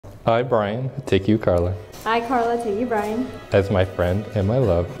I, Brian, take you, Carla, I, Carla, take you, Brian, as my friend and my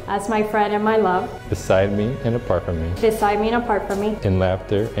love, as my friend and my love, beside me and apart from me, beside me and apart from me, in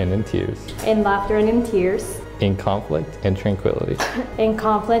laughter and in tears, in laughter and in tears, in conflict and tranquility, in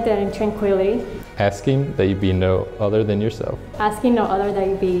conflict and in tranquility, asking that you be no other than yourself, asking no other that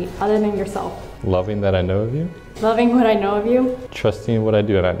you be other than yourself, loving that I know of you, loving what I know of you, trusting what I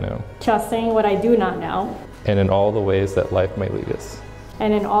do not know, trusting what I do not know, and in all the ways that life may lead us.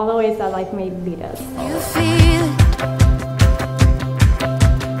 and in all the ways that life may lead us. You feel it,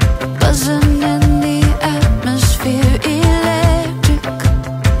 buzzing in the atmosphere, electric,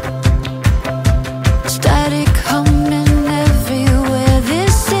 static humming everywhere.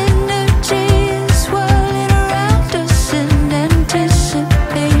 This energy is swirling around us in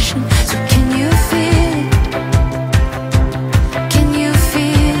anticipation. So can you feel it? Can you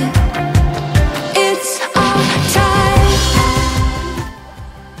feel it? It's our time.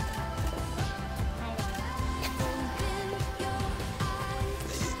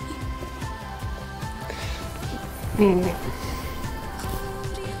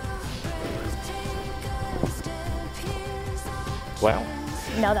 Wow.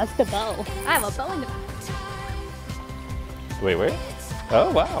 No, that's the bow. I have a bow in the Wait, wait.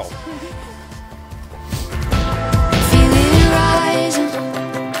 Oh, wow. Feel it rising,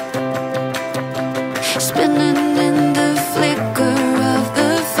 spinning in the flicker of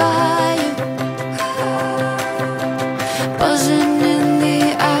the fire, buzzing in the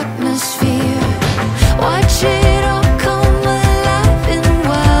atmosphere. Watch it all come alive in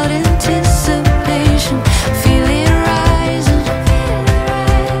wild anticipation. Feel it rising,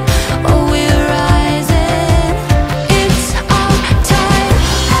 oh we're rising. It's our time.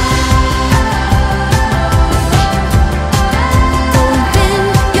 Open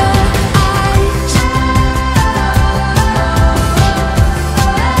your eyes,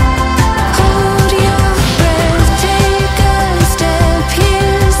 hold your breath, take a step,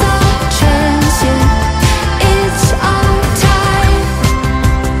 here's our chance, yeah. It's our time,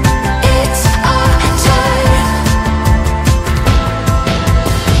 it's our time.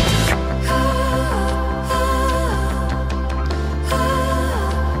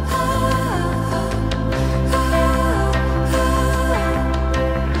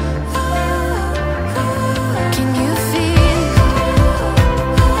 Can you feel?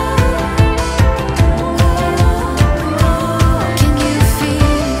 Can you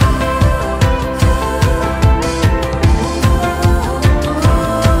feel?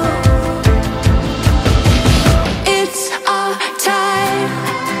 It's our time.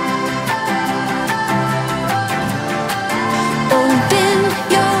 Open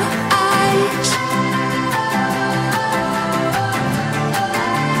your eyes,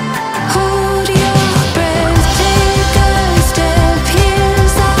 hold your breath, take a step,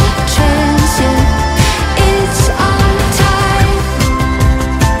 here's our chance, yeah. It's our time,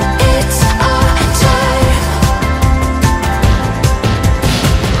 it's our time.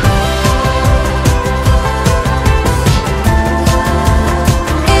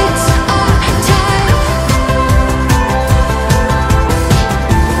 It's our time.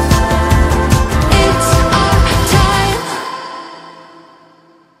 It's our time.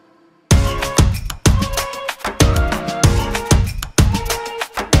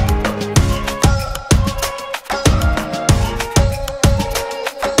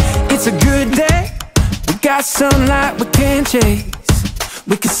 It's a good day. We got sunlight we can't chase.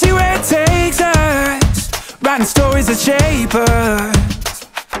 We can see where it takes us, writing stories that shape us.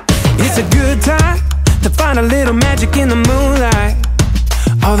 It's a good time to find a little magic in the moonlight,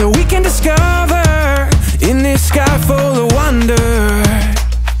 all that we can discover in this sky full of wonder.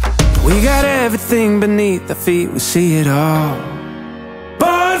 We got everything beneath our feet, we see it all.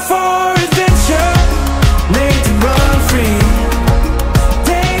 Born for adventure, made to run free.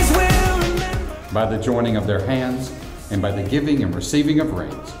 Days will remember. By the joining of their hands and by the giving and receiving of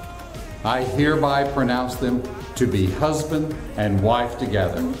rings, I hereby pronounce them to be husband and wife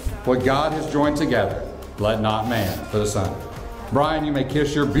together. What God has joined together, let not man put asunder. Brian, you may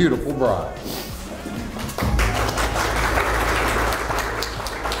kiss your beautiful bride.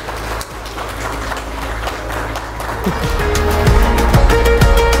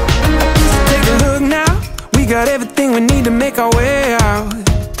 Take a look now, we got everything we need to make our way out.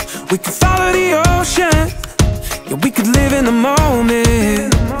 We could follow the ocean, yeah, we could live in the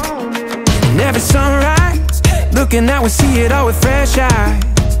moment. And every sunrise, looking out, we see it all with fresh eyes.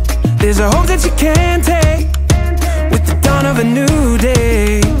 There's a hope that you can take with the dawn of a new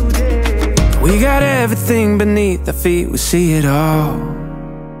day. We got everything beneath our feet, we see it all.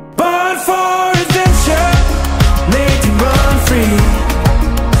 Born for adventure, made to run free.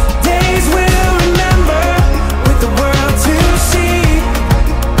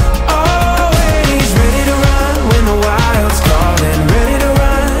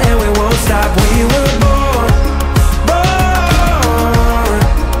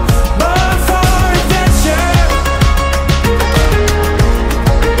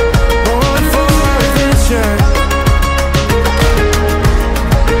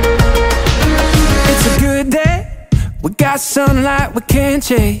 sunlight we can't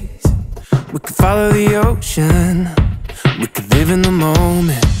chase. We could follow the ocean. We could live in the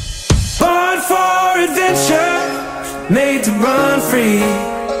moment. Born for adventure, made to run free.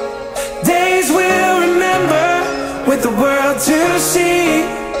 Days we'll remember with the world to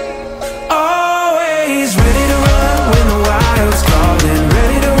see.